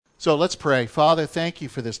So let's pray. Father, thank you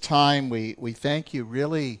for this time. We thank you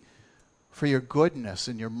really for your goodness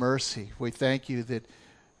and your mercy. We thank you that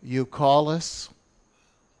you call us,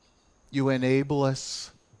 you enable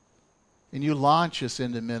us, and you launch us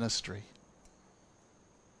into ministry.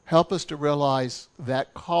 Help us to realize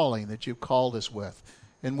that calling that you've called us with.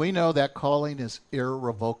 And we know that calling is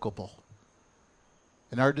irrevocable.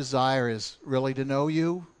 And our desire is really to know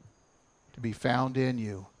you, to be found in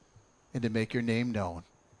you, and to make your name known.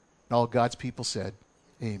 And all God's people said,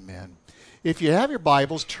 amen. If you have your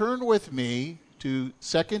Bibles, turn with me to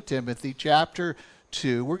 2 Timothy chapter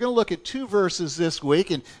 2. We're going to look at 2 verses this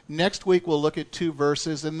week, and next week we'll look at 2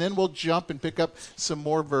 verses, and then we'll jump and pick up some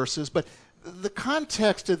more verses. But the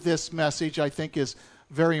context of this message, I think, is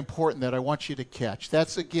very important that I want you to catch.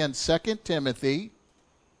 That's, again, 2 Timothy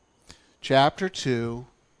chapter 2,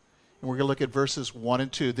 and we're going to look at verses 1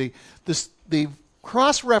 and 2. The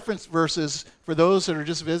cross-reference verses, for those that are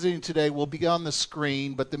just visiting today, will be on the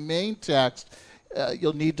screen, but the main text,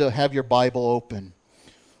 you'll need to have your Bible open.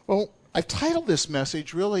 Well, I've titled this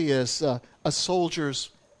message really as A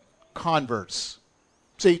Soldier's Converts.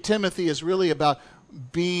 See, Timothy is really about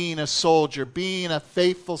being a soldier, being a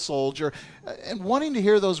faithful soldier, and wanting to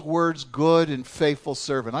hear those words, good and faithful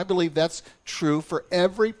servant. I believe that's true for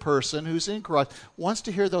every person who's in Christ, wants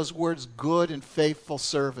to hear those words, good and faithful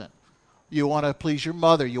servant. You want to please your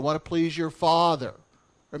mother. You want to please your father.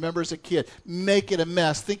 Remember as a kid, making a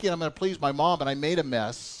mess, thinking I'm going to please my mom, and I made a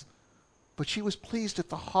mess. But she was pleased at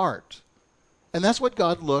the heart. And that's what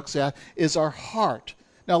God looks at, is our heart.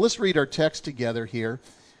 Now let's read our text together here.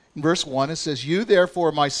 In verse 1 it says, "You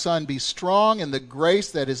therefore, my son, be strong in the grace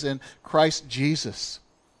that is in Christ Jesus.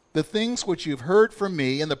 The things which you've heard from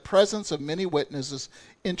me in the presence of many witnesses,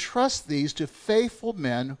 entrust these to faithful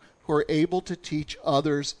men who are able to teach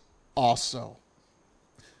others also."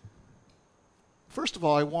 First of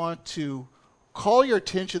all, I want to call your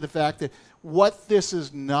attention to the fact that what this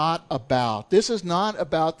is not about. This is not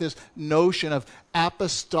about this notion of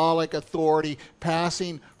apostolic authority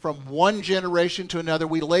passing from one generation to another.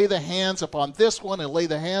 We lay the hands upon this one and lay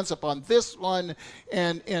the hands upon this one,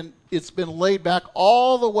 and it's been laid back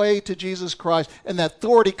all the way to Jesus Christ, and that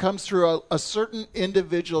authority comes through a certain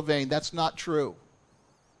individual vein. That's not true.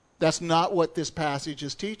 That's not what this passage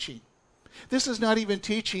is teaching. This is not even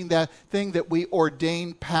teaching that thing that we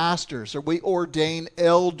ordain pastors or we ordain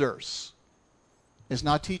elders. It's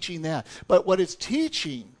not teaching that. But what it's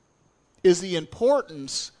teaching is the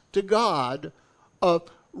importance to God of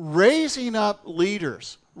raising up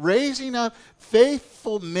leaders, raising up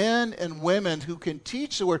faithful men and women who can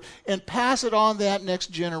teach the word and pass it on to that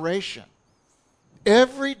next generation.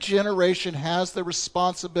 Every generation has the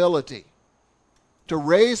responsibility to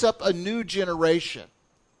raise up a new generation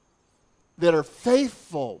that are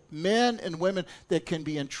faithful men and women that can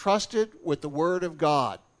be entrusted with the Word of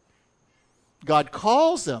God. God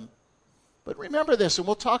calls them, but remember this, and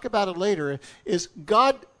we'll talk about it later, is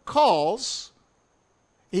God calls,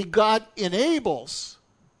 God enables,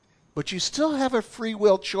 but you still have a free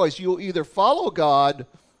will choice. You will either follow God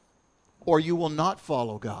or you will not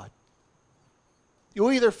follow God.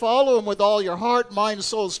 You'll either follow Him with all your heart, mind,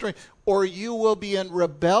 soul, and strength, or you will be in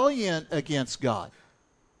rebellion against God.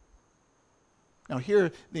 Now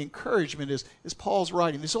here, the encouragement is Paul's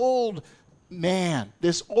writing. This old man,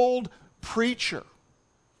 this old preacher,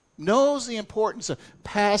 knows the importance of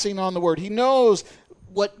passing on the word. He knows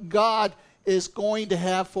what God is going to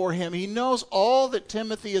have for him. He knows all that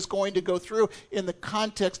Timothy is going to go through in the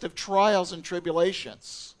context of trials and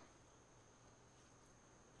tribulations.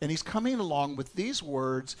 And he's coming along with these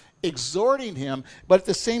words, exhorting him, but at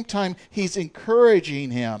the same time, he's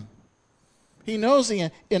encouraging him. He knows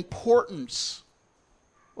the importance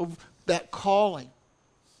of that calling.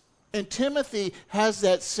 And Timothy has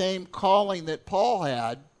that same calling that Paul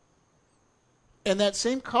had. And that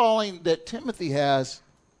same calling that Timothy has,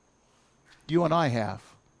 you and I have.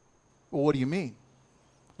 Well, what do you mean?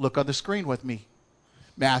 Look on the screen with me.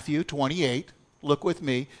 Matthew 28. Look with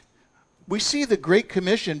me. We see the Great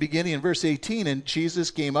Commission beginning in verse 18. And Jesus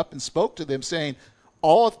came up and spoke to them, saying,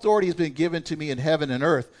 "All authority has been given to me in heaven and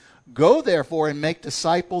earth. Go therefore and make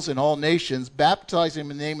disciples in all nations, baptizing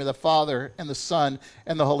them in the name of the Father and the Son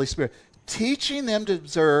and the Holy Spirit, teaching them to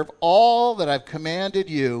observe all that I've commanded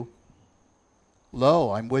you.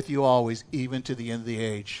 Lo, I'm with you always, even to the end of the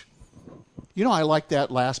age." You know, I like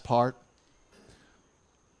that last part.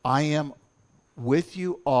 I am with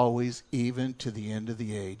you always, even to the end of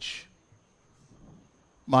the age.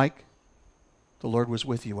 Mike, the Lord was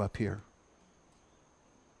with you up here.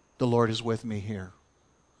 The Lord is with me here.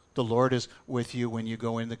 The Lord is with you when you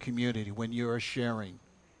go in the community, when you are sharing.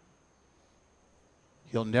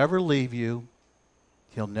 He'll never leave you.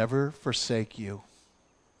 He'll never forsake you.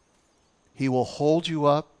 He will hold you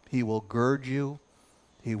up. He will gird you.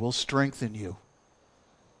 He will strengthen you.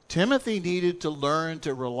 Timothy needed to learn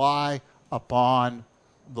to rely upon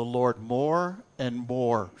the Lord more and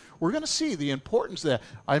more. We're going to see the importance of that.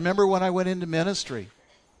 I remember when I went into ministry,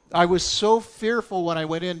 I was so fearful when I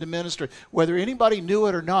went into ministry, whether anybody knew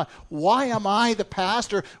it or not. Why am I the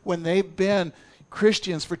pastor when they've been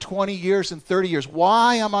Christians for 20 years and 30 years?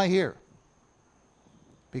 Why am I here?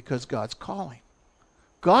 Because God's calling.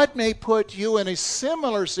 God may put you in a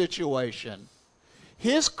similar situation.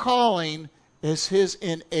 His calling is His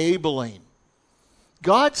enabling.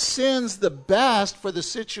 God sends the best for the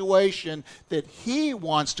situation that He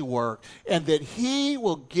wants to work, and that He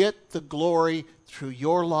will get the glory through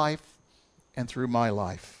your life and through my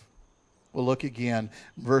life. We'll look again,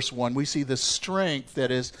 verse 1. We see the strength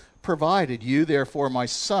that is provided. You, therefore, my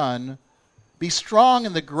son, be strong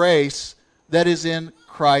in the grace that is in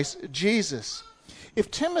Christ Jesus. If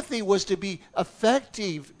Timothy was to be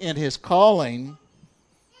effective in his calling,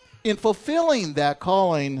 in fulfilling that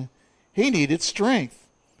calling, he needed strength.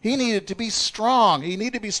 He needed to be strong. He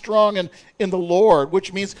needed to be strong in the Lord,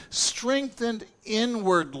 which means strengthened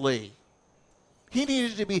inwardly. He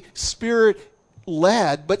needed to be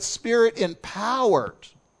Spirit-led, but Spirit-empowered.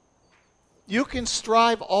 You can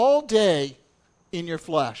strive all day in your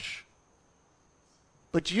flesh,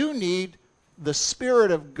 but you need the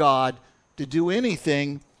Spirit of God to do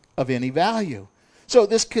anything of any value. So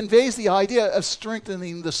this conveys the idea of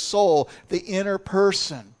strengthening the soul, the inner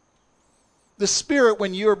person. The Spirit,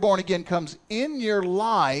 when you are born again, comes in your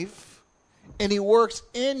life, and He works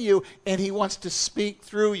in you, and He wants to speak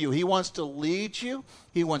through you. He wants to lead you.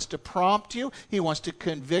 He wants to prompt you. He wants to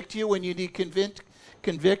convict you when you need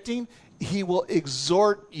convicting. He will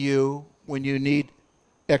exhort you when you need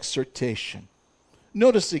exhortation.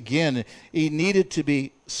 Notice again, he needed to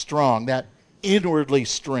be strong, that inwardly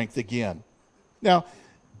strength again. Now,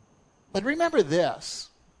 but remember this,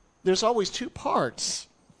 there's always two parts.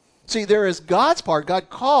 See, there is God's part. God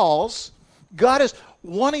calls. God is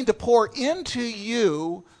wanting to pour into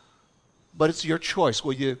you, but it's your choice.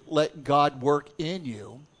 Will you let God work in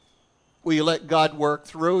you? Will you let God work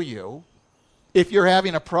through you? If you're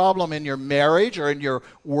having a problem in your marriage or in your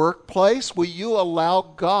workplace, will you allow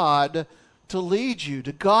God to lead you,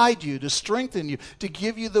 to guide you, to strengthen you, to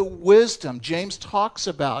give you the wisdom James talks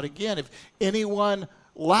about? Again, if anyone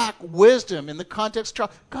lack wisdom in the context of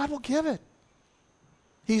trial, God will give it.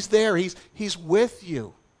 He's there. He's with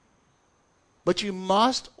you. But you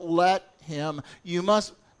must let Him. You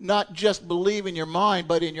must not just believe in your mind,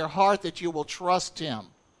 but in your heart that you will trust Him.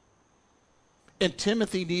 And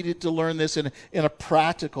Timothy needed to learn this in a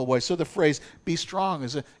practical way. So the phrase, be strong,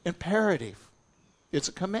 is an imperative. It's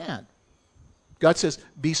a command. God says,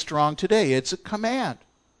 be strong today. It's a command.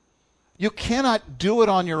 You cannot do it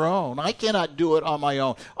on your own. I cannot do it on my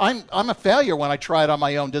own. I'm a failure when I try it on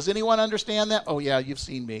my own. Does anyone understand that? Oh, yeah, you've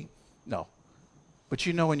seen me. No. But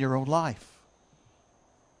you know in your own life,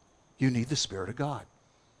 you need the Spirit of God.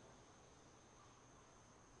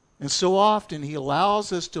 And so often He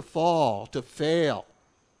allows us to fall, to fail,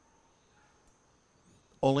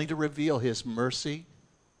 only to reveal His mercy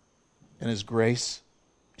and His grace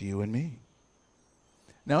to you and me.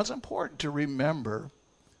 Now, it's important to remember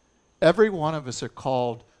every one of us are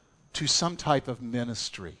called to some type of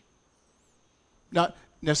ministry. Not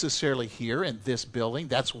necessarily here in this building.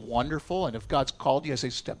 That's wonderful. And if God's called you, I say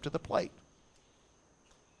step to the plate.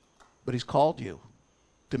 But He's called you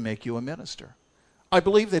to make you a minister. I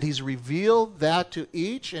believe that He's revealed that to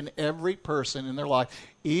each and every person in their life,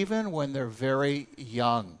 even when they're very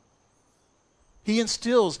young. He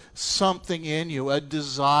instills something in you, a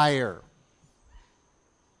desire.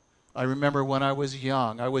 I remember when I was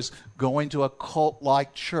young, I was going to a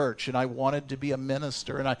cult-like church, and I wanted to be a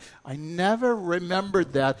minister. And I never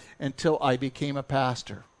remembered that until I became a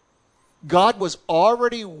pastor. God was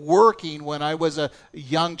already working when I was a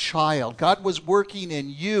young child. God was working in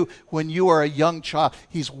you when you are a young child.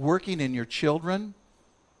 He's working in your children.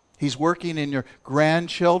 He's working in your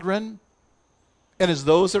grandchildren. And as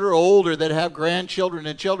those that are older that have grandchildren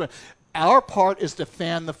and children, our part is to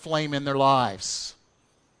fan the flame in their lives.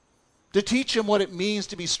 To teach them what it means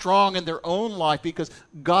to be strong in their own life, because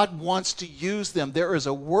God wants to use them. There is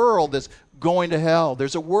a world that's going to hell.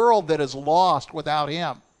 There's a world that is lost without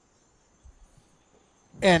Him.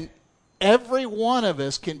 And every one of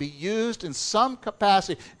us can be used in some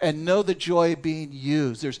capacity and know the joy of being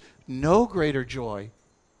used. There's no greater joy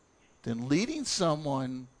than leading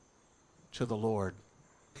someone to the Lord.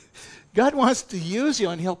 God wants to use you,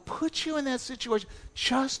 and He'll put you in that situation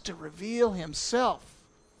just to reveal Himself.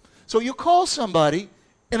 So you call somebody,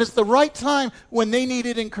 and it's the right time when they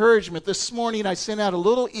needed encouragement. This morning I sent out a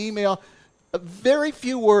little email, a very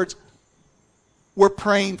few words, "We're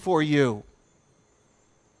praying for you."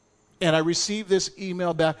 And I received this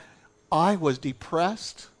email back. I was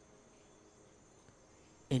depressed,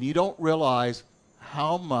 and you don't realize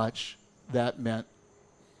how much that meant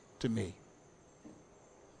to me.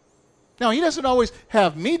 Now, he doesn't always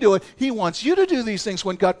have me do it. He wants you to do these things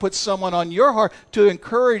when God puts someone on your heart to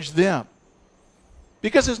encourage them.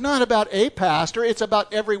 Because it's not about a pastor, it's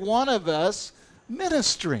about every one of us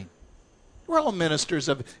ministering. We're all ministers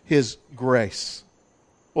of his grace.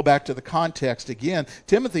 Well, back to the context again.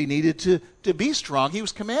 Timothy needed to be strong. He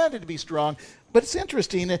was commanded to be strong. But it's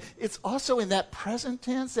interesting. It's also in that present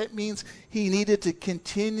tense. That means he needed to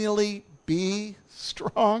continually be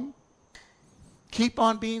strong. Keep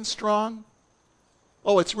on being strong.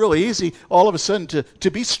 Oh, it's really easy all of a sudden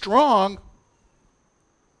to be strong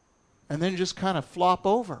and then just kind of flop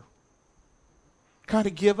over. Kind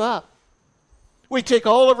of give up. We take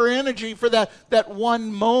all of our energy for that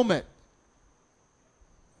one moment.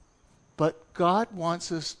 But God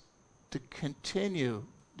wants us to continue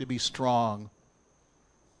to be strong.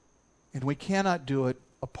 And we cannot do it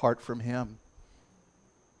apart from him.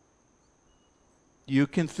 You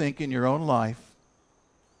can think in your own life,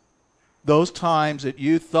 those times that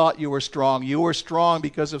you thought you were strong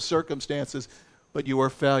because of circumstances, but you were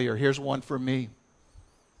a failure. Here's one for me.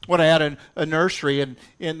 When I had a nursery, and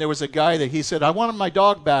there was a guy that he said, "I wanted my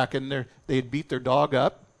dog back," and they had beat their dog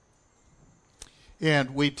up.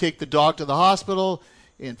 And we'd take the dog to the hospital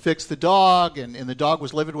and fix the dog, and the dog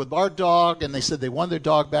was living with our dog, and they said they wanted their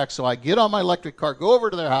dog back. So I get on my electric car, go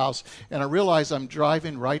over to their house, and I realize I'm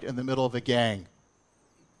driving right in the middle of a gang.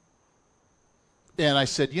 And I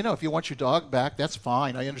said, if you want your dog back, that's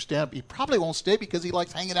fine. I understand. But he probably won't stay because he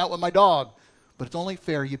likes hanging out with my dog. But it's only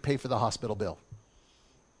fair you pay for the hospital bill.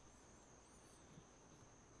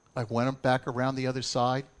 I went back around the other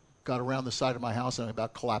side, got around the side of my house, and I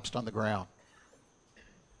about collapsed on the ground.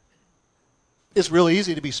 It's really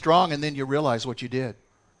easy to be strong, and then you realize what you did.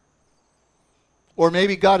 Or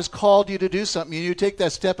maybe God has called you to do something, and you take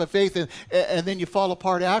that step of faith, and then you fall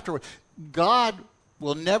apart afterward. God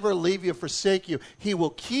will never leave you, forsake you. He will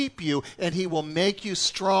keep you, and he will make you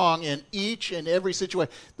strong in each and every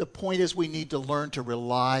situation. The point is we need to learn to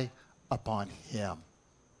rely upon him.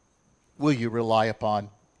 Will you rely upon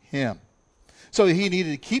him? So he needed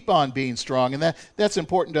to keep on being strong, and that's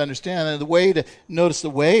important to understand. And the way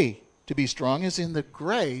to be strong is in the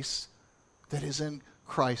grace that is in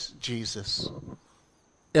Christ Jesus.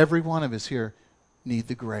 Every one of us here need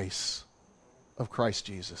the grace of Christ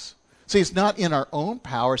Jesus. See, it's not in our own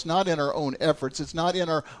power. It's not in our own efforts. It's not in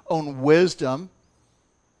our own wisdom.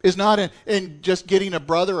 It's not in just getting a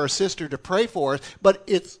brother or sister to pray for us, but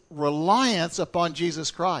it's reliance upon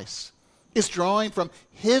Jesus Christ. It's drawing from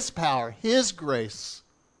his power, his grace,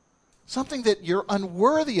 something that you're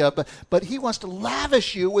unworthy of, but he wants to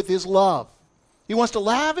lavish you with his love. He wants to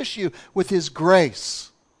lavish you with his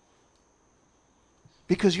grace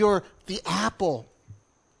because you're the apple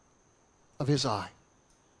of his eye.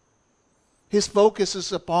 His focus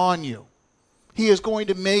is upon you. He is going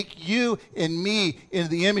to make you and me in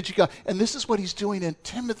the image of God. And this is what he's doing in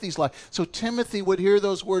Timothy's life. So Timothy would hear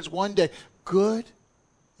those words one day, "Good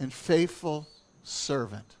and faithful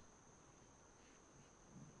servant."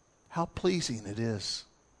 How pleasing it is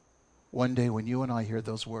one day when you and I hear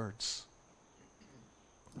those words.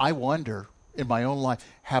 I wonder in my own life,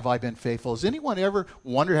 have I been faithful? Has anyone ever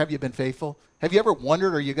wondered, have you been faithful? Have you ever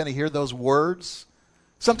wondered, are you going to hear those words?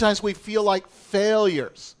 Sometimes we feel like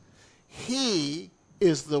failures. He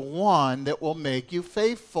is the one that will make you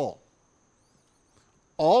faithful.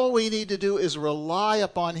 All we need to do is rely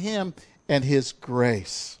upon him and his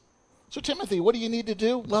grace. So Timothy, what do you need to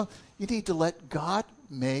do? Well, you need to let God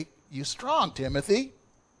make you strong, Timothy.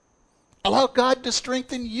 Allow God to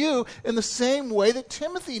strengthen you in the same way that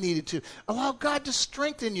Timothy needed to. Allow God to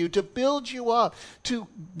strengthen you, to build you up, to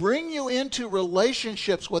bring you into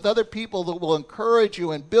relationships with other people that will encourage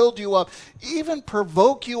you and build you up, even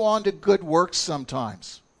provoke you on to good works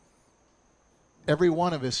sometimes. Every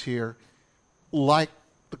one of us here like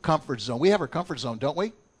the comfort zone. We have our comfort zone, don't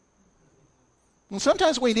we? And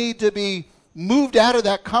sometimes we need to be moved out of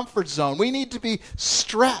that comfort zone. We need to be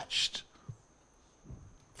stretched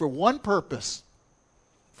for one purpose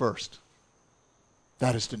first.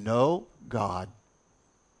 That is to know God,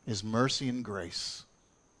 his mercy and grace.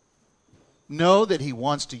 Know that he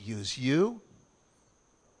wants to use you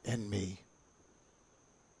and me.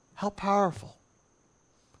 How powerful.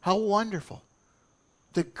 How wonderful.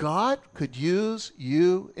 that God could use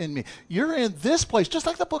you and me. You're in this place, just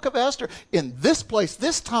like the book of Esther, in this place,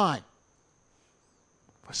 this time.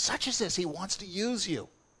 For such as this, he wants to use you.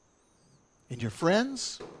 In your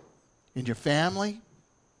friends, in your family,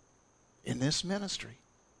 in this ministry.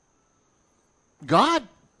 God's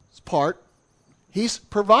part, he's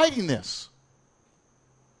providing this.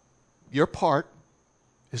 Your part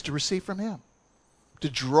is to receive from him. To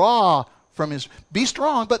draw from his... Be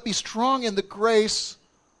strong, but be strong in the grace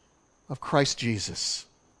of Christ Jesus.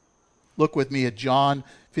 Look with me at John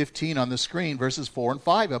 15 on the screen, verses 4 and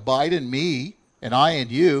 5. Abide in me, and I in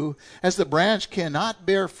you, as the branch cannot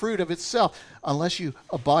bear fruit of itself unless you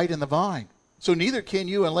abide in the vine. So neither can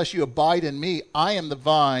you unless you abide in me. I am the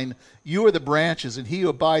vine, you are the branches, and he who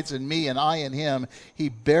abides in me and I in him, he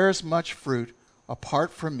bears much fruit.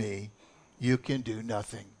 Apart from me, you can do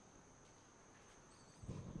nothing.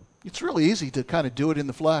 It's really easy to kind of do it in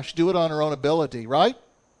the flesh, do it on our own ability, right?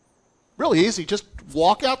 Really easy, just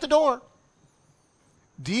walk out the door.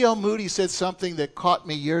 D.L. Moody said something that caught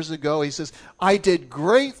me years ago. He says, I did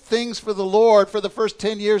great things for the Lord for the first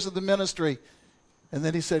 10 years of the ministry. And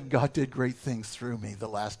then he said, God did great things through me the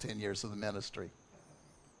last 10 years of the ministry.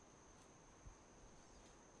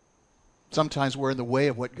 Sometimes we're in the way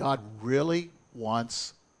of what God really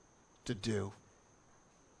wants to do.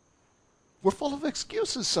 We're full of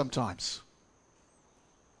excuses sometimes.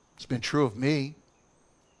 It's been true of me,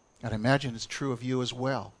 and I imagine it's true of you as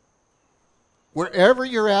well. Wherever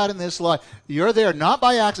you're at in this life, you're there not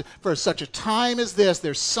by accident. For such a time as this,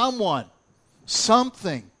 there's someone,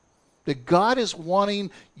 something that God is wanting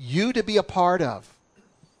you to be a part of.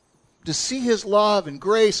 To see his love and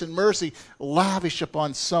grace and mercy lavish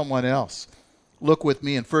upon someone else. Look with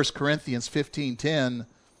me in 1 Corinthians 15:10.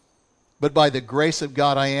 But by the grace of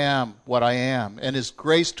God I am what I am, and his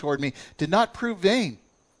grace toward me did not prove vain,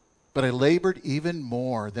 but I labored even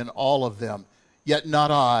more than all of them. Yet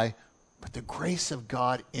not I, but the grace of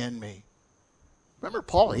God in me. Remember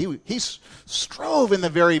Paul, he strove in the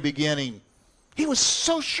very beginning. He was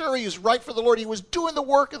so sure he was right for the Lord. He was doing the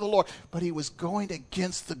work of the Lord, but he was going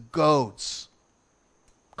against the goads.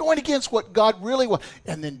 Going against what God really wanted.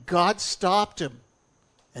 And then God stopped him.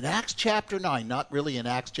 In Acts chapter 9, not really in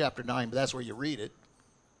Acts chapter 9, but that's where you read it.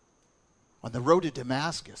 On the road to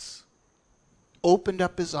Damascus, opened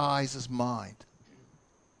up his eyes, his mind.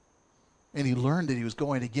 And he learned that he was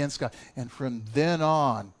going against God. And from then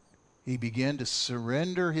on, he began to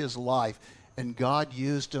surrender his life. And God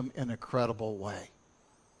used him in a credible way.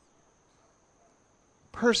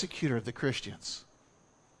 Persecutor of the Christians.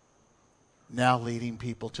 Now leading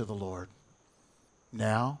people to the Lord.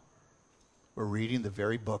 Now, we're reading the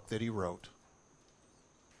very book that he wrote.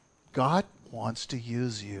 God wants to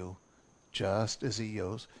use you just as he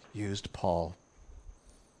used Paul.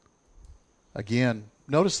 Again,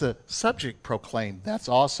 notice the subject proclaimed. That's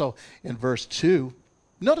also in verse 2.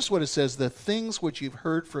 Notice what it says, the things which you've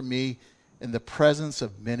heard from me in the presence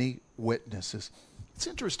of many witnesses. It's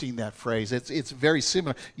interesting, that phrase. It's very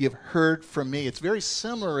similar. You've heard from me. It's very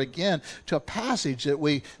similar, again, to a passage that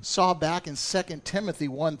we saw back in 2 Timothy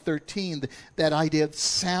 1:13, that idea of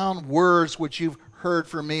sound words which you've heard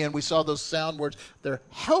from me. And we saw those sound words. They're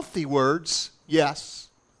healthy words, yes.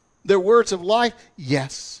 They're words of life,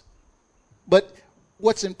 yes. But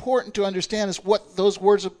what's important to understand is what those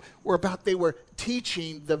words were about. They were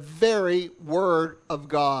teaching the very word of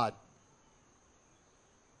God.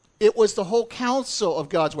 It was the whole counsel of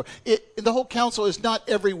God's word. The whole counsel is not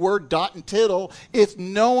every word, dot and tittle. It's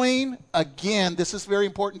knowing, again, this is very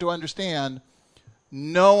important to understand,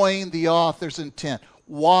 knowing the author's intent.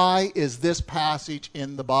 Why is this passage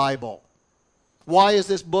in the Bible? Why is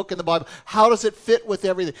this book in the Bible? How does it fit with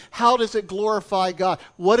everything? How does it glorify God?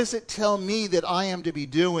 What does it tell me that I am to be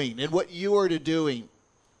doing and what you are to doing?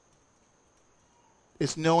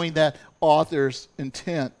 It's knowing that author's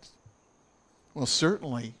intent. Well,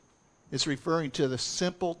 certainly, it's referring to the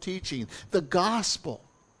simple teaching, the gospel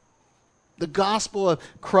of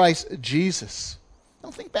Christ Jesus.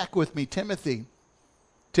 Now think back with me, Timothy.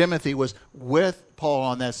 Timothy was with Paul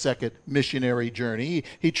on that second missionary journey.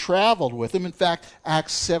 He traveled with him. In fact,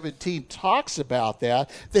 Acts 17 talks about that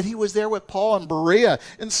he was there with Paul in Berea.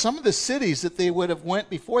 And some of the cities that they would have went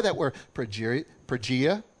before that were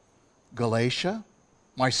Phrygia, Galatia,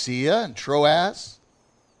 Mysia, and Troas,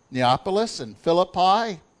 Neapolis, and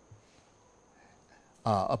Philippi,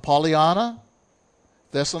 Apollonia,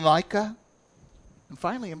 Thessalonica, and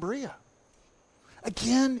finally in Berea.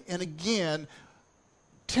 Again and again,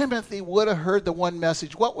 Timothy would have heard the one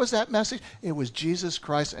message. What was that message? It was Jesus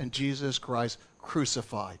Christ and Jesus Christ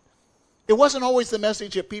crucified. It wasn't always the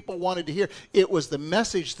message that people wanted to hear. It was the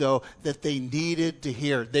message, though, that they needed to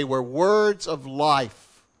hear. They were words of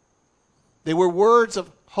life. They were words of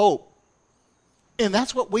hope. And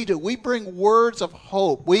that's what we do. We bring words of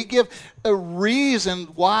hope. We give a reason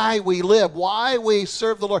why we live, why we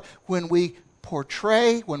serve the Lord. When we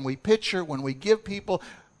portray, when we picture, when we give people,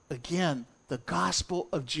 again, the gospel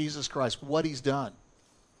of Jesus Christ, what he's done.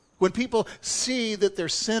 When people see that they're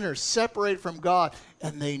sinners, separated from God,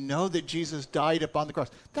 and they know that Jesus died upon the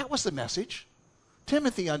cross. That was the message.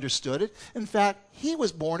 Timothy understood it. In fact, he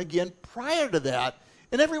was born again prior to that.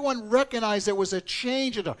 And everyone recognized there was a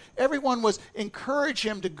change in him. Everyone was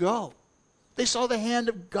encouraging him to go. They saw the hand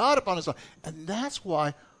of God upon his life. And that's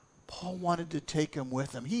why Paul wanted to take him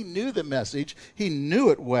with him. He knew the message. He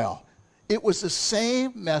knew it well. It was the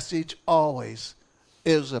same message always.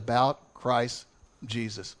 It was about Christ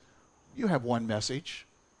Jesus. You have one message.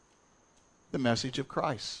 The message of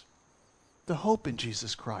Christ. The hope in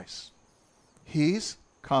Jesus Christ. He's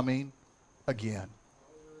coming again.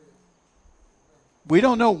 We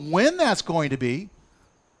don't know when that's going to be.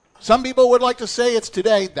 Some people would like to say it's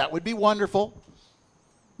today. That would be wonderful.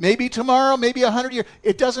 Maybe tomorrow, maybe 100 years.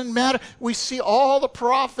 It doesn't matter. We see all the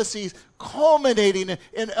prophecies culminating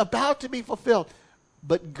and about to be fulfilled.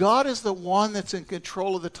 But God is the one that's in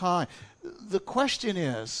control of the time. The question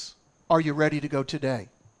is, are you ready to go today?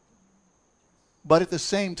 But at the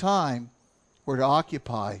same time, we're to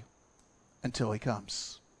occupy until he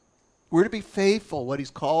comes. We're to be faithful what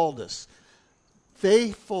he's called us.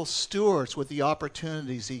 Faithful stewards with the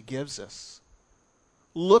opportunities he gives us.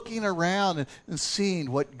 Looking around and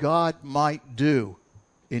seeing what God might do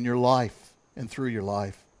in your life and through your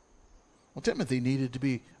life. Well, Timothy needed to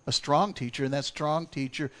be a strong teacher, and that strong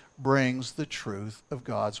teacher brings the truth of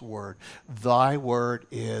God's word. Thy word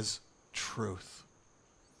is truth.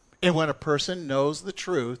 And when a person knows the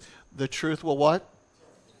truth will what?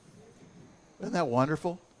 Isn't that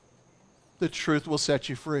wonderful? The truth will set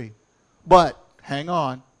you free. But, hang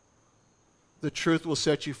on. The truth will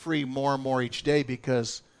set you free more and more each day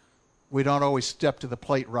because we don't always step to the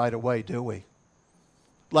plate right away, do we?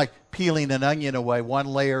 Like peeling an onion away one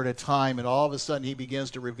layer at a time, and all of a sudden he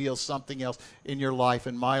begins to reveal something else in your life,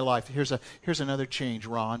 in my life. Here's another change,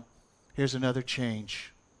 Ron. Here's another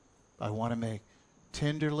change I want to make.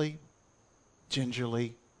 Tenderly,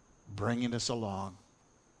 gingerly bringing us along.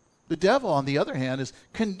 The devil, on the other hand, is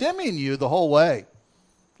condemning you the whole way.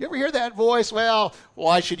 You ever hear that voice? Well,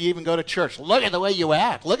 why should you even go to church? Look at the way you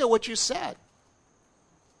act. Look at what you said.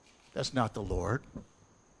 That's not the Lord.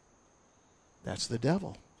 That's the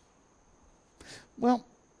devil. Well,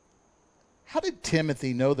 how did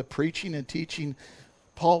Timothy know the preaching and teaching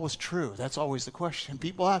Paul was true? That's always the question.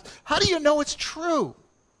 People ask, how do you know it's true?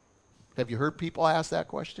 Have you heard people ask that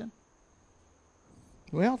question?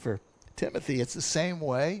 Well, for Timothy, it's the same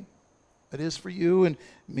way it is for you and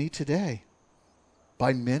me today.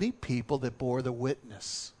 By many people that bore the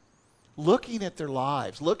witness. Looking at their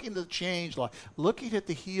lives, looking at the changed life, looking at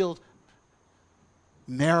the healed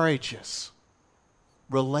marriages,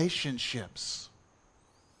 relationships,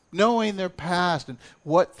 knowing their past and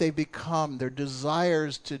what they become, their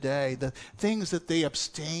desires today, the things that they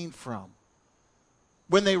abstain from.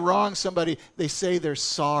 When they wrong somebody, they say they're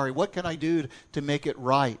sorry. What can I do to make it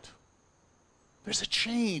right? There's a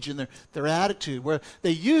change in their attitude where they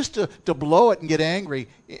used to blow it and get angry.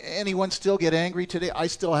 Anyone still get angry today? I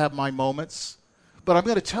still have my moments. But I'm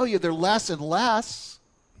going to tell you they're less and less.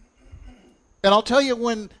 And I'll tell you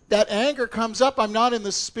when that anger comes up, I'm not in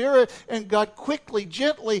the spirit, and God quickly,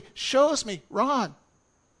 gently shows me, Ron,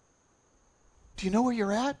 do you know where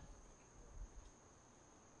you're at?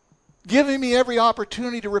 Giving me every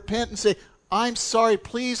opportunity to repent and say, I'm sorry,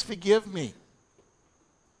 please forgive me.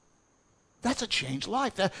 That's a changed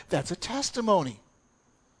life. That's a testimony.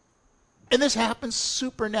 And this happens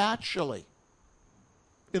supernaturally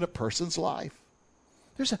in a person's life.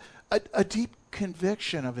 There's a deep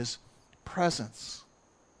conviction of his presence.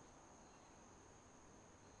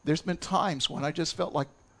 There's been times when I just felt like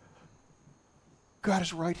God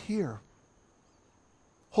is right here,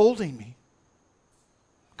 holding me,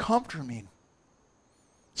 comforting me.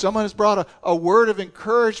 Someone has brought a word of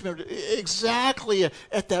encouragement exactly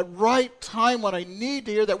at that right time when I need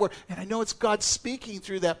to hear that word. And I know it's God speaking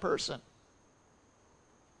through that person.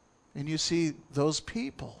 And you see those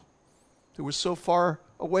people who were so far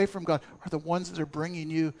away from God are the ones that are bringing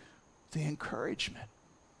you the encouragement.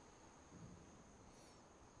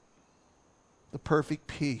 The perfect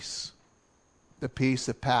peace. The peace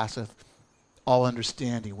that passeth all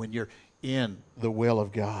understanding when you're in the will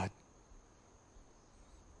of God.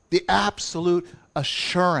 The absolute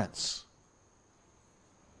assurance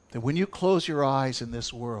that when you close your eyes in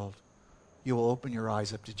this world, you will open your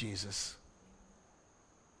eyes up to Jesus.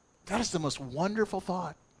 That is the most wonderful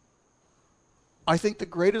thought. I think the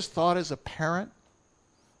greatest thought as a parent,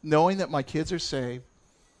 knowing that my kids are saved,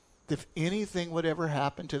 if anything would ever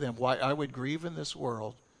happen to them, why I would grieve in this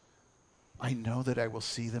world, I know that I will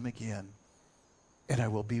see them again, and I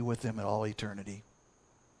will be with them in all eternity.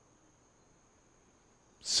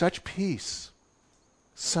 Such peace,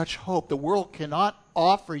 such hope. The world cannot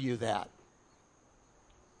offer you that.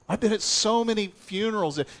 I've been at so many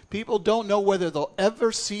funerals that people don't know whether they'll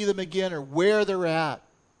ever see them again or where they're at.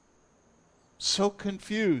 So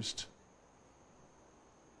confused.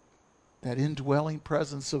 That indwelling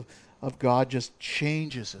presence of God just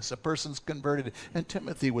changes us. A person's converted, and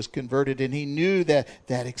Timothy was converted, and he knew that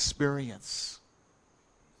experience.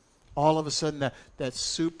 All of a sudden, that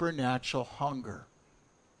supernatural hunger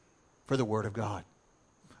for the Word of God.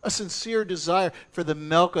 A sincere desire for the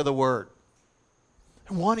milk of the Word.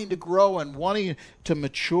 Wanting to grow and wanting to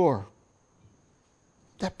mature.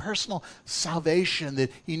 That personal salvation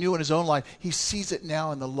that he knew in his own life, he sees it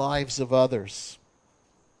now in the lives of others.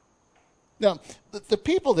 Now, the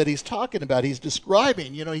people that he's talking about, he's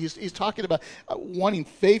describing, he's talking about wanting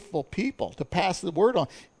faithful people to pass the word on.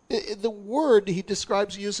 The word he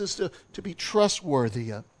describes uses to be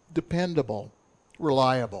trustworthy, dependable,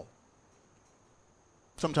 reliable.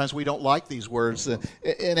 Sometimes we don't like these words.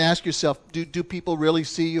 And ask yourself, do people really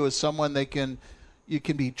see you as someone you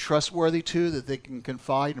can be trustworthy to, that they can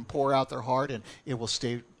confide and pour out their heart and it will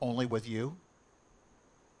stay only with you?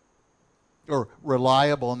 Or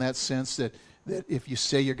reliable in that sense that if you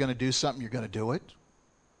say you're going to do something, you're going to do it?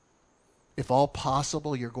 If all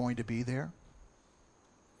possible, you're going to be there?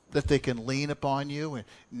 That they can lean upon you and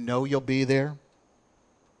know you'll be there?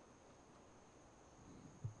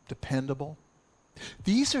 Dependable?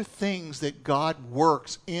 These are things that God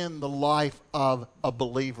works in the life of a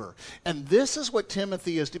believer. And this is what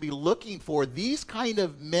Timothy is to be looking for, these kind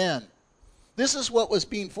of men. This is what was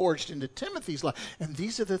being forged into Timothy's life. And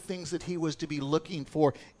these are the things that he was to be looking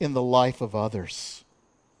for in the life of others.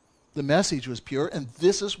 The message was pure, and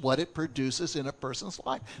this is what it produces in a person's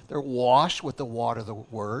life. They're washed with the water of the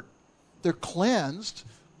Word. They're cleansed.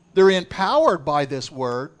 They're empowered by this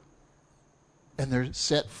Word. And they're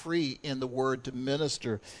set free in the Word to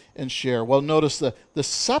minister and share. Well, notice the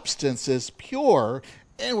substance is pure,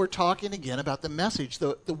 and we're talking again about the message.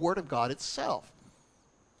 The Word of God itself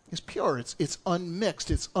is pure. It's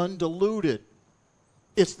unmixed. It's undiluted.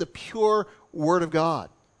 It's the pure Word of God.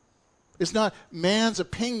 It's not man's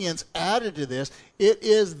opinions added to this. It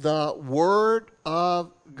is the Word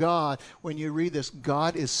of God. When you read this,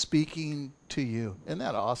 God is speaking to you. Isn't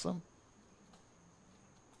that awesome?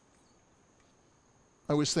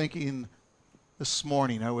 I was thinking this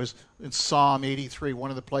morning, I was in Psalm 83, one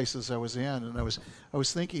of the places I was in, and I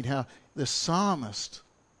was thinking how the psalmist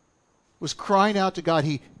was crying out to God.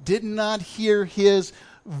 He did not hear his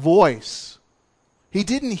voice. He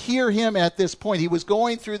didn't hear him at this point. He was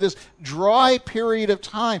going through this dry period of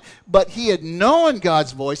time, but he had known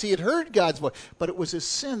God's voice. He had heard God's voice, but it was his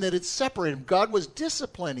sin that had separated him. God was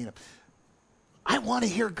disciplining him. I want to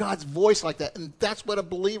hear God's voice like that, and that's what a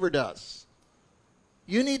believer does.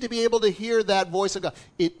 You need to be able to hear that voice of God.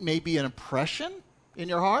 It may be an impression in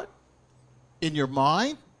your heart, in your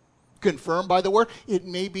mind, confirmed by the Word. It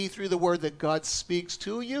may be through the Word that God speaks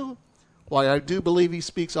to you. Why, I do believe he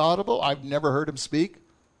speaks audible. I've never heard him speak.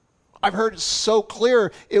 I've heard it so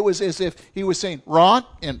clear, it was as if he was saying, Ron,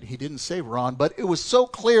 and he didn't say Ron, but it was so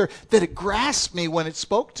clear that it grasped me when it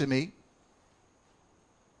spoke to me.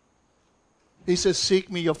 He says,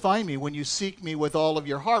 seek me, you'll find me. When you seek me with all of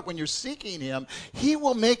your heart, when you're seeking him, he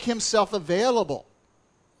will make himself available.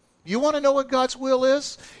 You want to know what God's will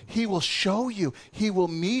is? He will show you. He will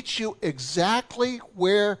meet you exactly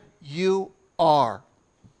where you are.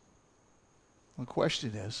 The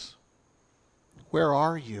question is, where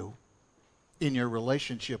are you in your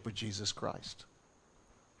relationship with Jesus Christ?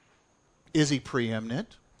 Is he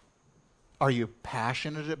preeminent? Are you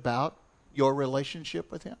passionate about your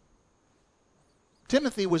relationship with him?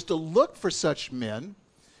 Timothy was to look for such men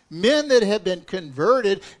that had been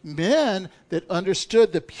converted, men that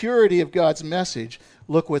understood the purity of God's message.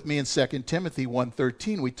 Look with me in 2 Timothy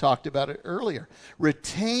 1:13. We talked about it earlier.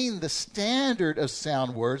 Retain the standard of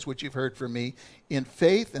sound words, which you've heard from me, in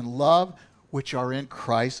faith and love, which are in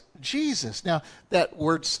Christ Jesus. Now, that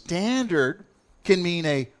word standard can mean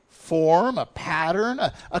a form, a pattern,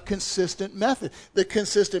 a consistent method. The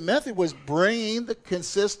consistent method was bringing the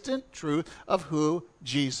consistent truth of who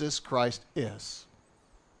Jesus Christ is.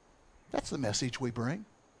 That's the message we bring.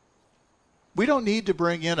 We don't need to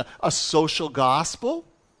bring in a social gospel.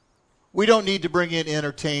 We don't need to bring in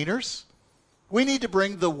entertainers. We need to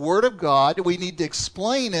bring the Word of God. We need to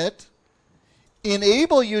explain it,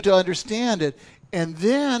 enable you to understand it, and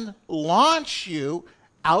then launch you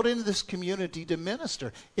out into this community to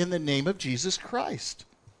minister in the name of Jesus Christ.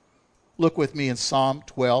 Look with me in Psalm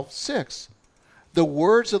 12:6. The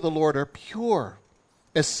words of the Lord are pure,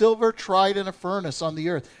 as silver tried in a furnace on the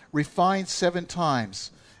earth, refined 7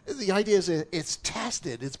 times. The idea is it's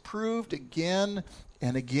tested, it's proved again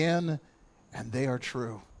and again, and they are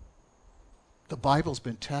true. The Bible's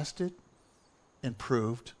been tested and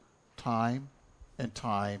proved time and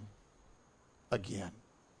time again.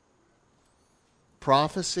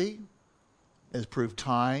 Prophecy is proved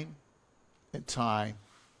time and time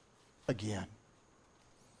again.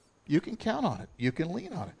 You can count on it. You can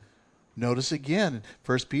lean on it. Notice again in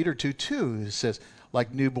 1 Peter 2:2, it says,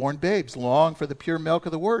 like newborn babes, long for the pure milk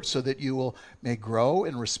of the word, so that you may grow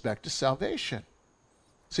in respect to salvation.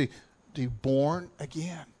 See, to be born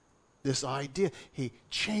again. This idea, he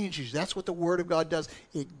changes. That's what the Word of God does.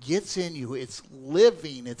 It gets in you. It's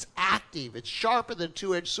living. It's active. It's sharper than a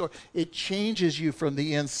two-edged sword. It changes you from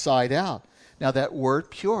the inside out. Now, that word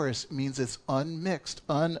pure means it's unmixed,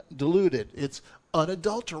 undiluted. It's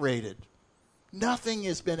unadulterated. Nothing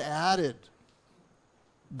has been added.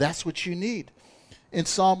 That's what you need. In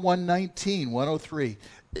Psalm 119, 103,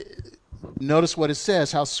 notice what it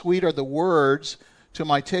says. How sweet are the words to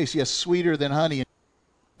my taste. Yes, sweeter than honey.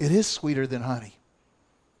 It is sweeter than honey.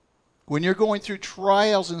 When you're going through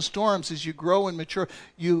trials and storms, as you grow and mature,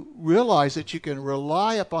 you realize that you can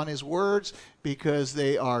rely upon His words because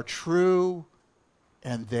they are true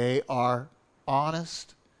and they are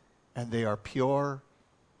honest and they are pure.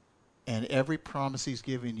 And every promise He's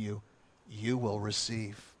given you, you will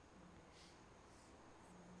receive.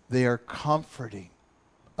 They are comforting,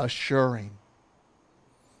 assuring.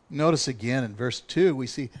 Notice again in verse 2, we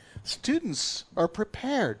see students are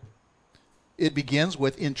prepared. It begins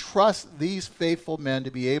with, entrust these faithful men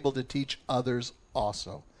to be able to teach others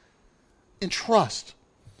also. Entrust.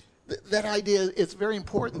 That idea, it's very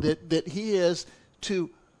important that he is to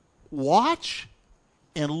watch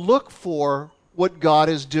and look for what God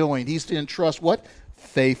is doing. He's to entrust what?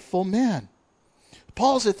 Faithful men.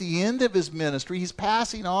 Paul's at the end of his ministry. He's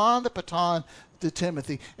passing on the baton to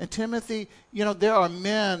Timothy. And Timothy, there are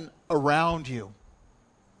men around you.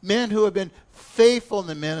 Men who have been faithful in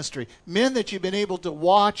the ministry. Men that you've been able to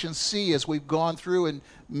watch and see as we've gone through and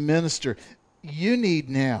minister. You need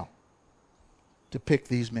now to pick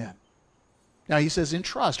these men. Now he says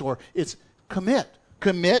entrust, or it's commit.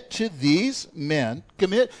 Commit to these men.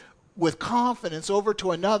 Commit with confidence over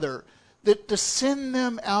to another, that to send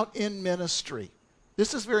them out in ministry.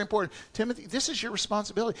 This is very important. Timothy, this is your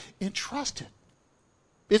responsibility. Entrust it.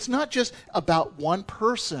 It's not just about one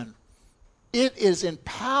person. It is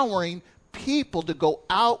empowering people to go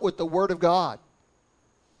out with the Word of God.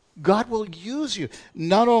 God will use you.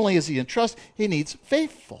 Not only is He entrusted, He needs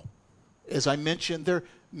faithful. As I mentioned, they're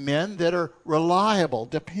men that are reliable,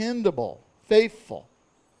 dependable, faithful.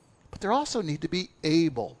 But they also need to be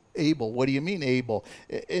able. Able. What do you mean able?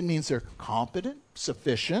 It means they're competent,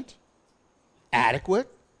 sufficient, adequate.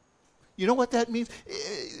 You know what that means?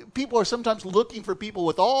 People are sometimes looking for people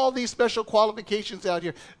with all these special qualifications out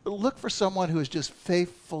here. Look for someone who is just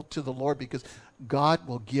faithful to the Lord, because God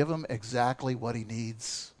will give him exactly what he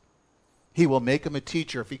needs. He will make him a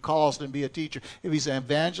teacher if He calls him to be a teacher. If he's an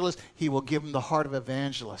evangelist, He will give him the heart of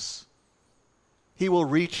evangelists. He will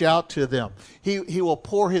reach out to them. He will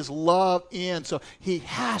pour His love in. So he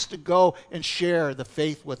has to go and share the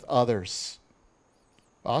faith with others.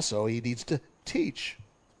 Also, he needs to teach,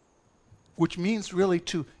 which means really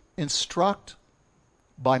to instruct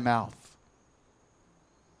by mouth.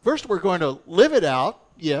 First, we're going to live it out,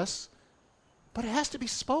 yes, but it has to be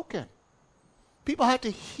spoken. People have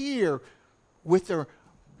to hear with their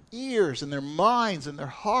ears and their minds and their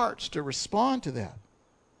hearts to respond to that.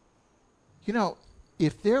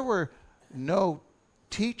 If there were no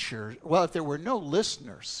teachers, if there were no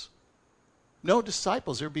listeners, no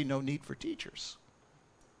disciples, there'd be no need for teachers.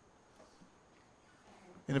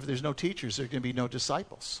 And if there's no teachers, there can be no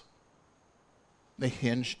disciples. They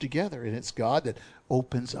hinge together, and it's God that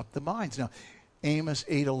opens up the minds. Now, Amos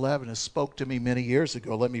 8:11 has spoke to me many years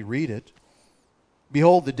ago. Let me read it.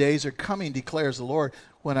 Behold, the days are coming, declares the Lord,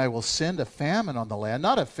 when I will send a famine on the land,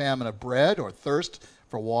 not a famine of bread or thirst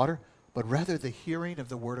for water, but rather the hearing of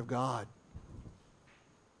the Word of God.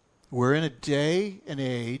 We're in a day and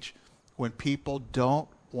age when people don't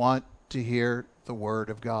want to hear the Word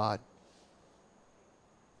of God.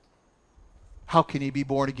 How can you be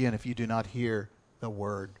born again if you do not hear the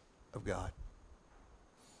Word of God?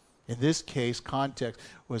 In this case, context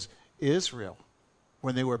was Israel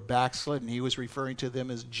when they were backslidden. He was referring to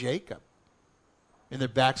them as Jacob in their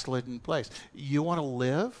backslidden place. You want to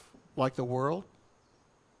live like the world?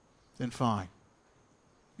 Then fine.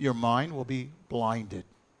 Your mind will be blinded.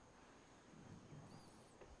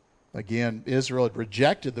 Again, Israel had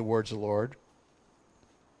rejected the words of the Lord,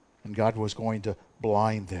 and God was going to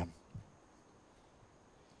blind them.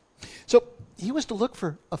 So he was to look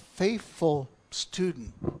for a faithful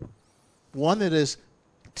student, one that is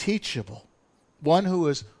teachable, one who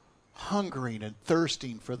is hungering and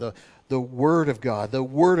thirsting for the Word of God, the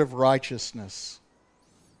Word of righteousness,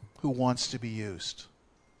 who wants to be used.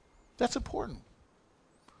 That's important.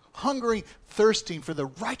 Hungry, thirsting for the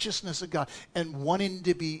righteousness of God and wanting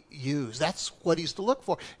to be used. That's what he's to look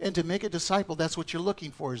for. And to make a disciple, that's what you're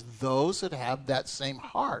looking for, is those that have that same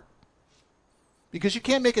heart. Because you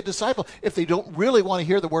can't make a disciple if they don't really want to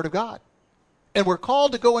hear the Word of God. And we're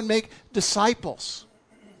called to go and make disciples.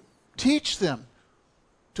 Teach them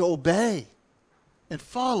to obey and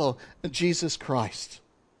follow Jesus Christ.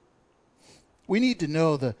 We need to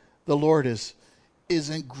know the Lord is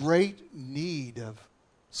in great need of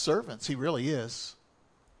servants. He really is.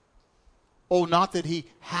 Oh, not that he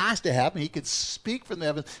has to have them. He could speak from the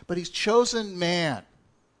heavens, but he's chosen man.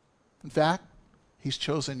 In fact, he's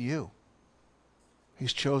chosen you.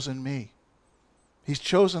 He's chosen me. He's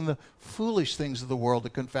chosen the foolish things of the world to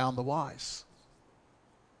confound the wise.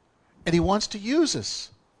 And he wants to use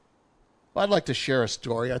us. Well, I'd like to share a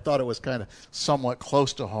story. I thought it was kind of somewhat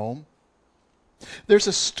close to home. There's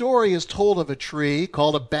a story is told of a tree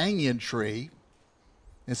called a banyan tree.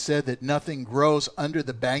 It said that nothing grows under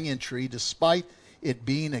the banyan tree despite it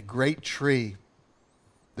being a great tree.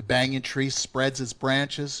 The banyan tree spreads its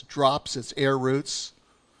branches, drops its air roots,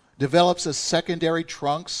 develops its secondary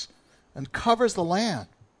trunks, and covers the land.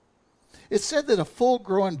 It's said that a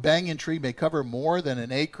full-grown banyan tree may cover more than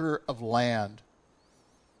an acre of land.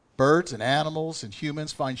 Birds and animals and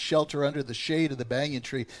humans find shelter under the shade of the banyan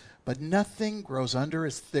tree, but nothing grows under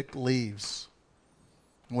its thick leaves.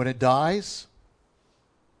 When it dies,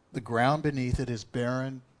 the ground beneath it is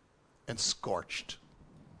barren and scorched.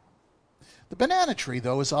 The banana tree,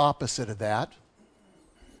 though, is opposite of that.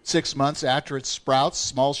 6 months after it sprouts,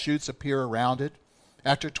 small shoots appear around it.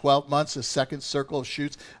 After 12 months, a second circle of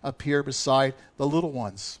shoots appear beside the little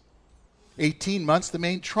ones. 18 months, the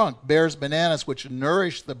main trunk bears bananas which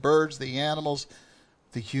nourish the birds, the animals,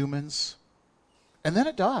 the humans. And then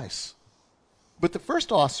it dies. But the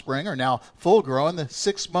first offspring are now full grown. The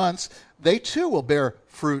 6 months, they too will bear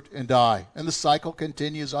fruit and die. And the cycle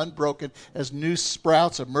continues unbroken as new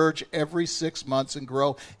sprouts emerge every 6 months and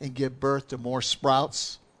grow and give birth to more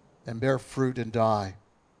sprouts and bear fruit and die.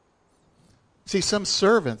 See, some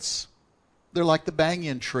servants, they're like the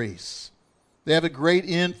banyan trees. They have a great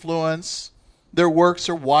influence. Their works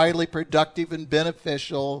are widely productive and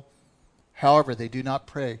beneficial. However, they do not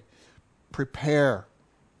prepare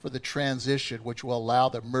for the transition which will allow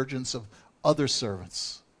the emergence of other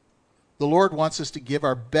servants. The Lord wants us to give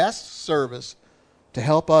our best service to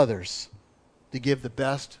help others to give the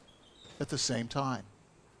best at the same time.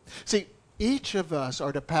 See, each of us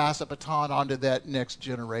are to pass a baton on to that next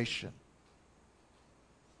generation.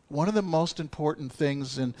 One of the most important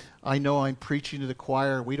things, and I know I'm preaching to the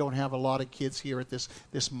choir, we don't have a lot of kids here at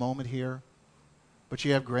this moment here, but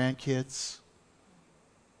you have grandkids.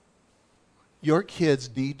 Your kids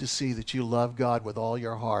need to see that you love God with all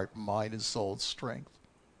your heart, mind, and soul and strength.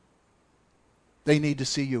 They need to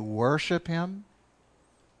see you worship Him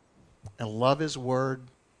and love His Word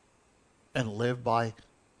and live by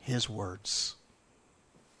His words.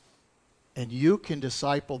 And you can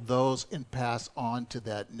disciple those and pass on to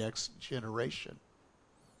that next generation.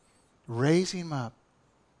 Raising them up,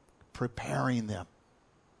 preparing them.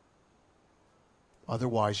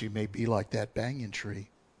 Otherwise, you may be like that banyan tree.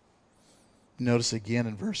 Notice again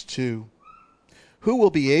in verse 2, who will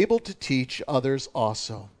be able to teach others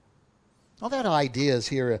also. Well, that idea is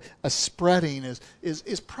here, a spreading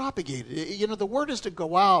is propagated. You know, the word is to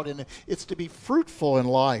go out and it's to be fruitful in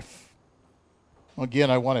life.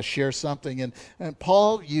 Again, I want to share something. And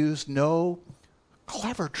Paul used no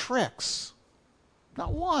clever tricks.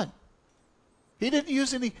 Not one. He didn't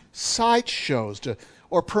use any sideshows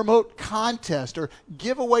or promote contests or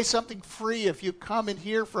give away something free if you come and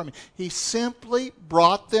hear from him. He simply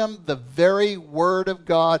brought them the very word of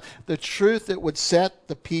God, the truth that would set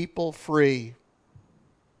the people free.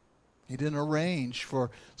 He didn't arrange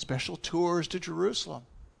for special tours to Jerusalem.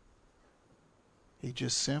 He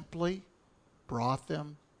just simply brought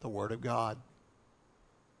them the Word of God.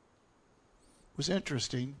 It was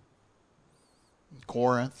interesting. In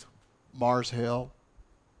Corinth, Mars Hill,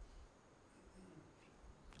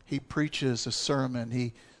 he preaches a sermon.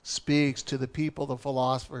 He speaks to the people, the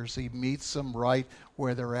philosophers. He meets them right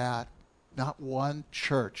where they're at. Not one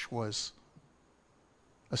church was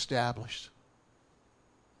established.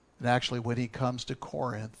 And actually, when he comes to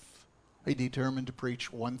Corinth, he determined to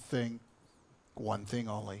preach one thing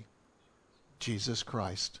only: Jesus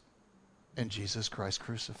Christ and Jesus Christ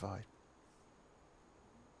crucified.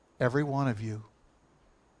 Every one of you,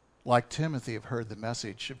 like Timothy, have heard the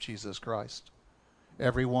message of Jesus Christ.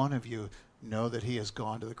 Every one of you know that he has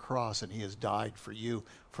gone to the cross and he has died for you,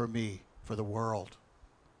 for me, for the world.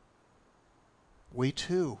 We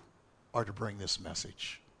too are to bring this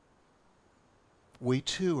message. We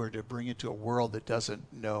too are to bring it to a world that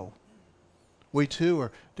doesn't know. We too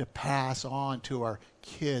are to pass on to our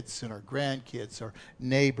kids and our grandkids, our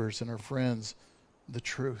neighbors and our friends, the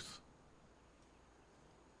truth.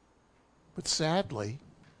 But sadly,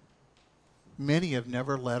 many have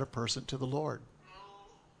never led a person to the Lord.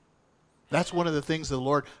 That's one of the things the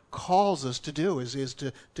Lord calls us to do, is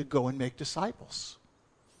to go and make disciples.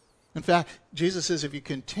 In fact, Jesus says, if you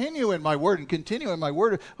continue in my word, and continue in my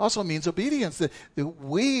word also means obedience, that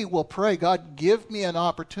we will pray, God, give me an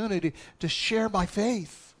opportunity to share my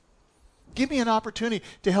faith. Give me an opportunity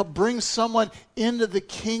to help bring someone into the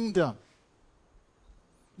kingdom.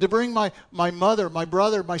 To bring my mother, my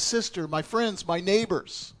brother, my sister, my friends, my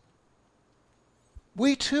neighbors.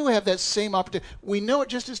 We too have that same opportunity. We know it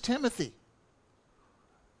just as Timothy.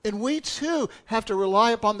 And we too have to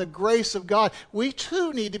rely upon the grace of God. We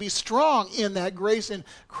too need to be strong in that grace in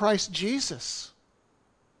Christ Jesus.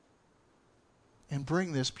 And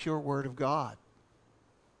bring this pure word of God.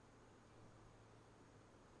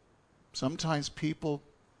 Sometimes people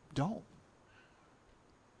don't.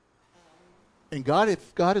 And God,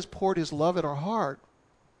 if God has poured his love in our heart,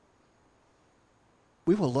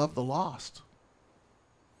 we will love the lost.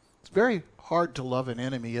 It's very hard to love an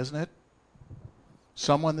enemy, isn't it?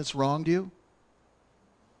 Someone that's wronged you.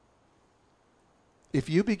 If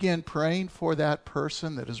you begin praying for that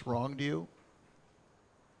person that has wronged you,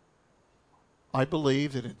 I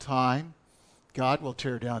believe that in time, God will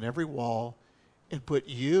tear down every wall and put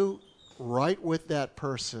you right with that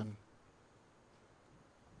person,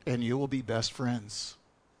 and you will be best friends.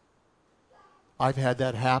 I've had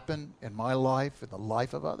that happen in my life, in the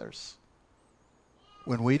life of others.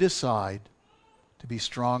 When we decide to be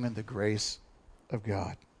strong in the grace of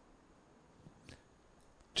God.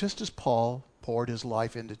 Just as Paul poured his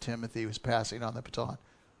life into Timothy, who was passing on the baton,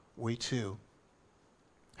 we too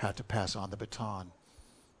had to pass on the baton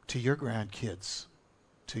to your grandkids,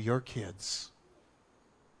 to your kids,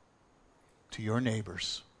 to your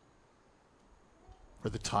neighbors, for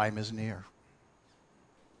the time is near.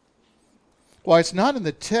 While it's not in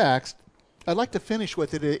the text, I'd like to finish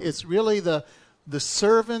with it. It's really the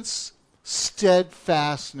servant's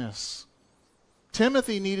steadfastness.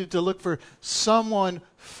 Timothy needed to look for someone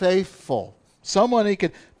faithful, someone he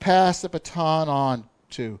could pass the baton on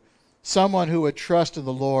to, someone who would trust in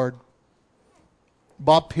the Lord.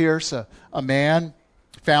 Bob Pierce, a man,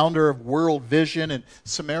 founder of World Vision and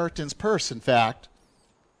Samaritan's Purse, in fact,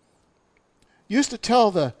 used to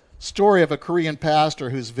tell the story of a Korean pastor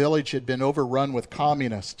whose village had been overrun with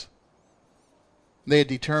communists. They had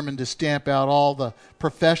determined to stamp out all the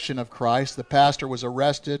profession of Christ. The pastor was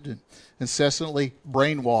arrested and incessantly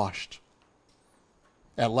brainwashed.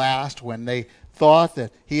 At last, when they thought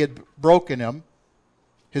that he had broken him,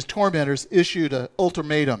 his tormentors issued an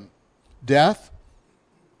ultimatum: death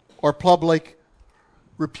or public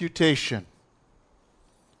reputation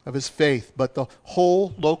of his faith. But the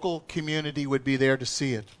whole local community would be there to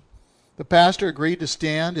see it. The pastor agreed to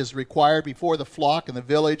stand as required before the flock in the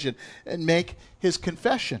village and make his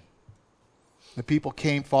confession. The people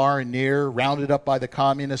came far and near, rounded up by the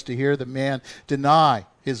communists to hear the man deny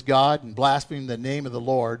his God and blaspheme the name of the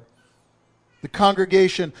Lord. The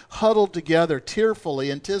congregation huddled together,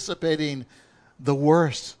 tearfully anticipating the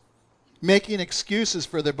worst, making excuses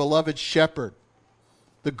for their beloved shepherd.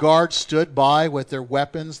 The guards stood by with their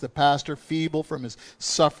weapons. The pastor, feeble from his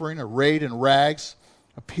suffering, arrayed in rags,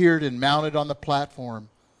 appeared and mounted on the platform.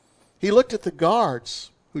 He looked at the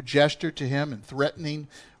guards, who gestured to him and threatening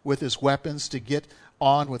with his weapons to get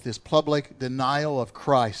on with his public denial of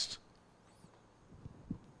Christ.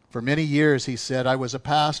 For many years, he said, I was a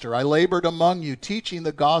pastor. I labored among you, teaching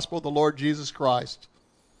the gospel of the Lord Jesus Christ.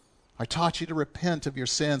 I taught you to repent of your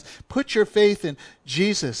sins. Put your faith in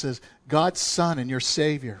Jesus as God's Son and your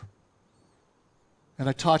Savior. And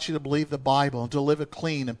I taught you to believe the Bible and to live a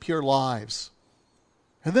clean and pure lives.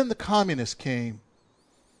 And then the communists came,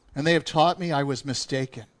 and they have taught me I was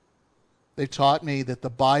mistaken. They taught me that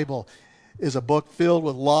the Bible is a book filled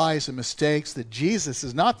with lies and mistakes, that Jesus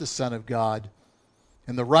is not the Son of God.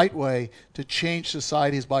 And the right way to change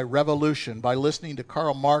society is by revolution, by listening to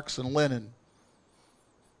Karl Marx and Lenin.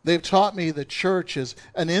 They've taught me the church is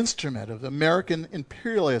an instrument of American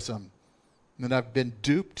imperialism, and that I've been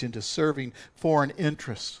duped into serving foreign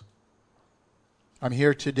interests. I'm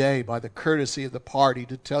here today by the courtesy of the party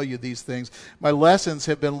to tell you these things. My lessons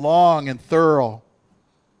have been long and thorough.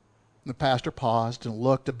 And the pastor paused and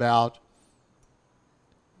looked about,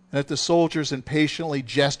 and at the soldiers impatiently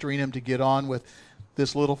gesturing him to get on with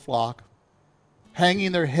this little flock,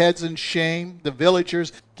 hanging their heads in shame, the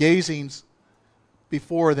villagers gazing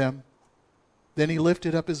before them. Then he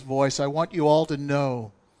lifted up his voice. I want you all to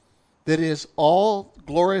know that it is all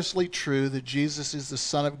gloriously true that Jesus is the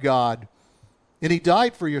Son of God, and he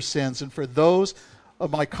died for your sins and for those of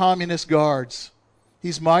my communist guards.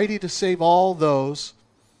 He's mighty to save all those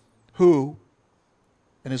who,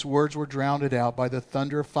 and his words were drowned out by the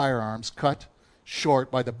thunder of firearms, cut short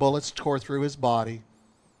by the bullets tore through his body.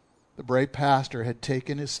 The brave pastor had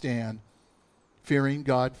taken his stand, fearing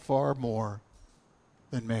God far more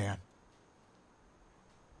than man.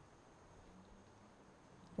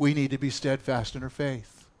 We need to be steadfast in our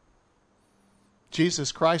faith.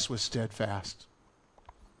 Jesus Christ was steadfast.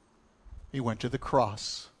 He went to the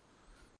cross.